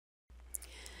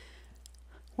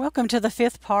Welcome to the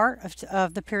fifth part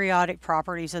of the periodic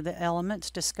properties of the elements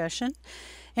discussion.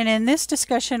 And in this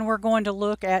discussion, we're going to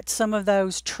look at some of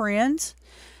those trends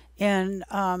in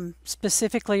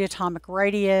specifically atomic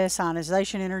radius,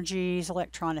 ionization energies,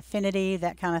 electron affinity,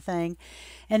 that kind of thing.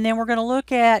 And then we're going to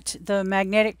look at the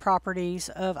magnetic properties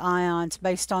of ions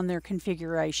based on their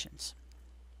configurations.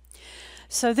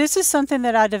 So this is something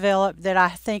that I developed that I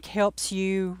think helps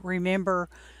you remember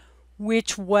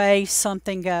which way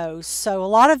something goes. So a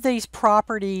lot of these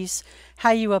properties,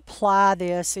 how you apply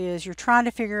this is you're trying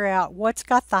to figure out what's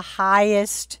got the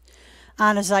highest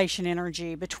ionization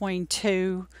energy between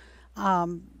two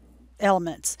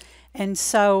elements. And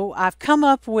so I've come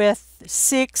up with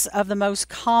 6 of the most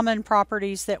common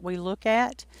properties that we look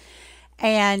at,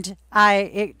 and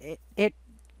it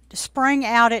sprang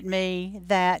out at me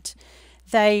that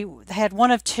they had one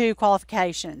of 2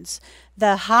 qualifications.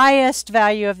 The highest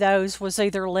value of those was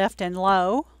either left and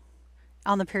low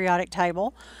on the periodic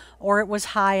table, or it was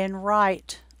high and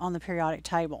right on the periodic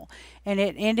table. And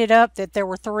it ended up that there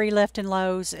were 3 left and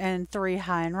lows and 3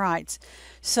 high and rights.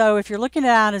 So if you're looking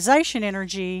at ionization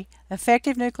energy,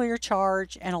 effective nuclear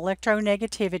charge, and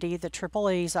electronegativity, the triple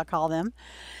E's I call them,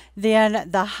 then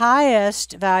the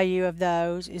highest value of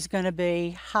those is going to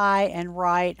be high and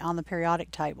right on the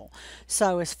periodic table.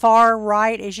 So as far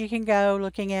right as you can go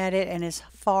looking at it, and as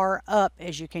far up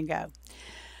as you can go.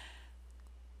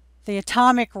 The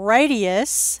atomic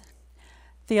radius,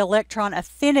 the electron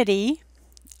affinity,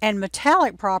 and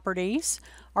metallic properties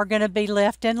are going to be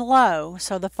left and low.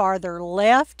 So the farther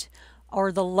left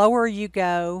or the lower you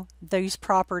go, these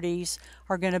properties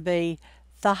are going to be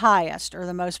the highest or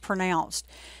the most pronounced.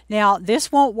 Now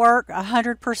this won't work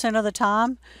 100% of the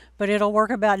time, but it'll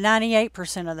work about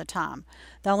 98% of the time.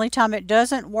 The only time it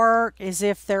doesn't work is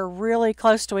if they're really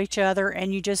close to each other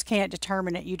and you just can't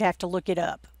determine it. You'd have to look it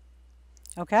up.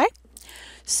 Okay?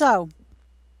 So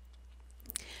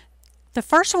the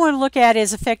first one to look at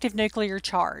is effective nuclear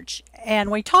charge.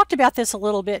 And we talked about this a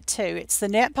little bit too. It's the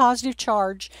net positive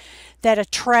charge that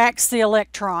attracts the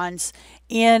electrons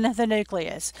in the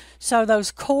nucleus. So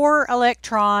those core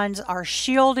electrons are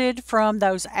shielded from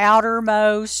those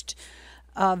outermost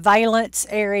valence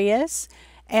areas,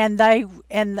 and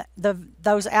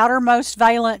those outermost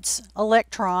valence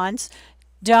electrons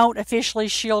don't officially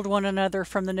shield one another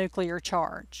from the nuclear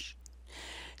charge.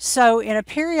 So in a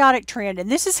periodic trend,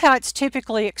 and this is how it's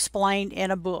typically explained in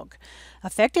a book,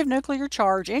 effective nuclear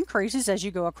charge increases as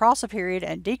you go across a period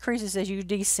and decreases as you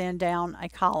descend down a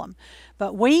column.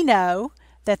 But we know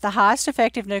that the highest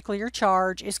effective nuclear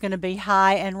charge is going to be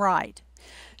high and right.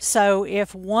 So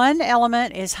if one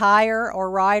element is higher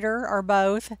or righter or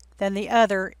both than the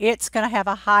other, it's going to have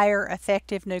a higher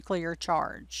effective nuclear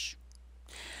charge.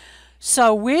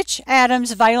 So which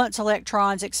atom's valence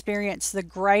electrons experience the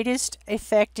greatest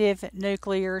effective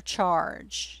nuclear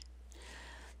charge?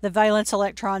 The valence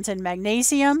electrons in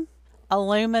magnesium,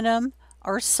 aluminum,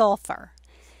 or sulfur.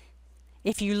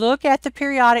 If you look at the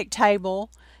periodic table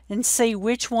and see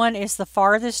which one is the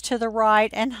farthest to the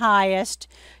right and highest,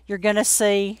 you're going to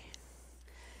see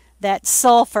that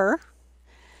sulfur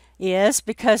is,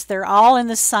 because they're all in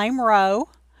the same row,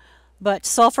 but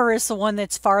sulfur is the one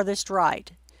that's farthest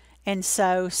right. And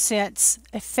so since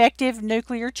effective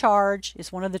nuclear charge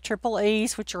is one of the triple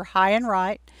E's, which are high and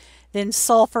right, then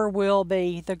sulfur will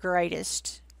be the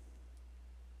greatest.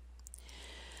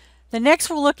 The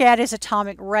next we'll look at is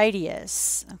atomic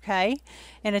radius. Okay,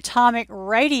 and atomic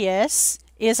radius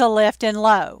is a left and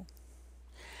low.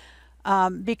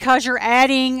 Because you're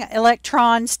adding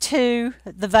electrons to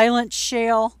the valence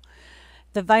shell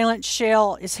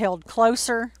is held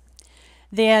closer,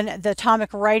 then the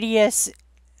atomic radius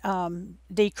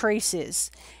decreases.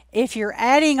 If you're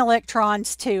adding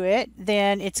electrons to it,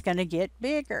 then it's going to get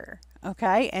bigger.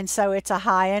 Okay, and so it's a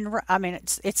high and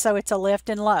it's a left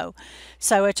and low.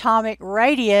 So atomic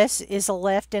radius is a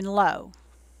left and low.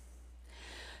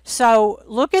 So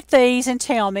look at these and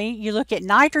tell me, you look at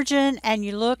nitrogen and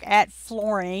you look at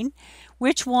fluorine,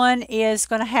 which one is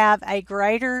going to have a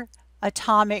greater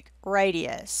atomic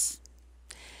radius?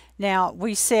 Now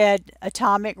we said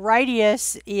atomic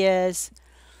radius is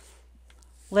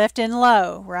left and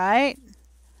low, right?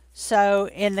 So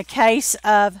in the case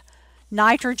of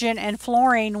nitrogen and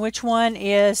fluorine, which one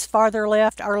is farther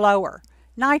left or lower?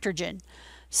 Nitrogen.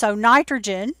 So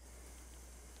nitrogen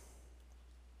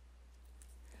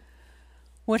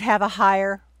would have a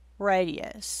higher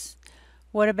radius.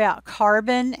 What about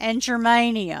carbon and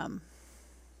germanium?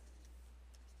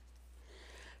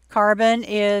 Carbon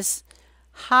is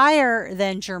higher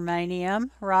than germanium,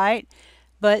 right?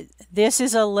 But this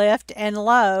is a left and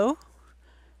low,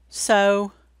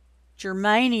 so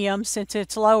Germanium, since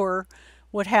it's lower,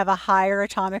 would have a higher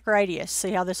atomic radius.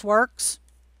 See how this works?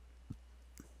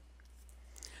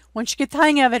 Once you get the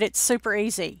hang of it, it's super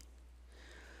easy.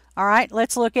 All right,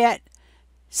 let's look at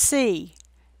C,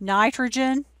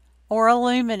 nitrogen or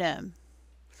aluminum.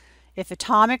 If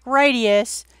atomic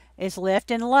radius is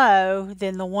left and low,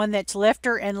 then the one that's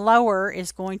lefter and lower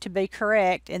is going to be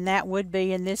correct, and that would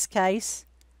be, in this case,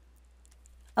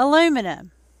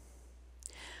 aluminum.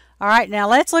 All right, now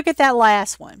let's look at that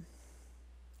last one.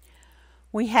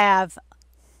 We have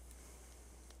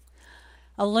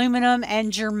aluminum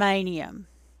and germanium.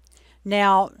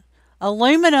 Now,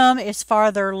 aluminum is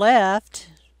farther left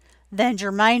than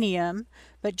germanium,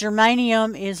 but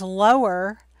germanium is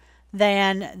lower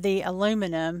than the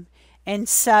aluminum, and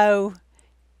so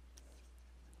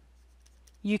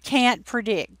you can't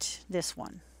predict this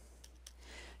one.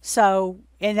 So,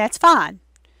 and that's fine.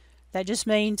 That just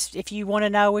means if you want to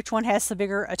know which one has the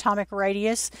bigger atomic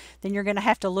radius, then you're going to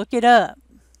have to look it up.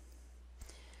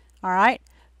 All right.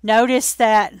 Notice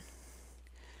that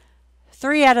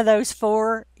 3 out of those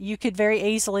 4 you could very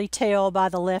easily tell by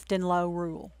the left and low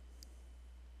rule.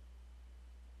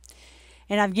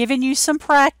 And I've given you some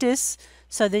practice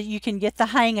so that you can get the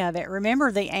hang of it.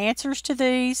 Remember, the answers to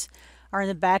these are in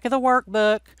the back of the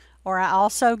workbook, or I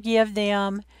also give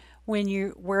them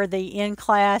where the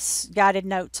in-class guided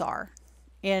notes are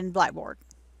in Blackboard.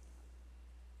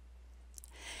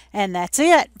 And that's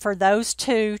it for those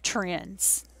 2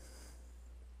 trends.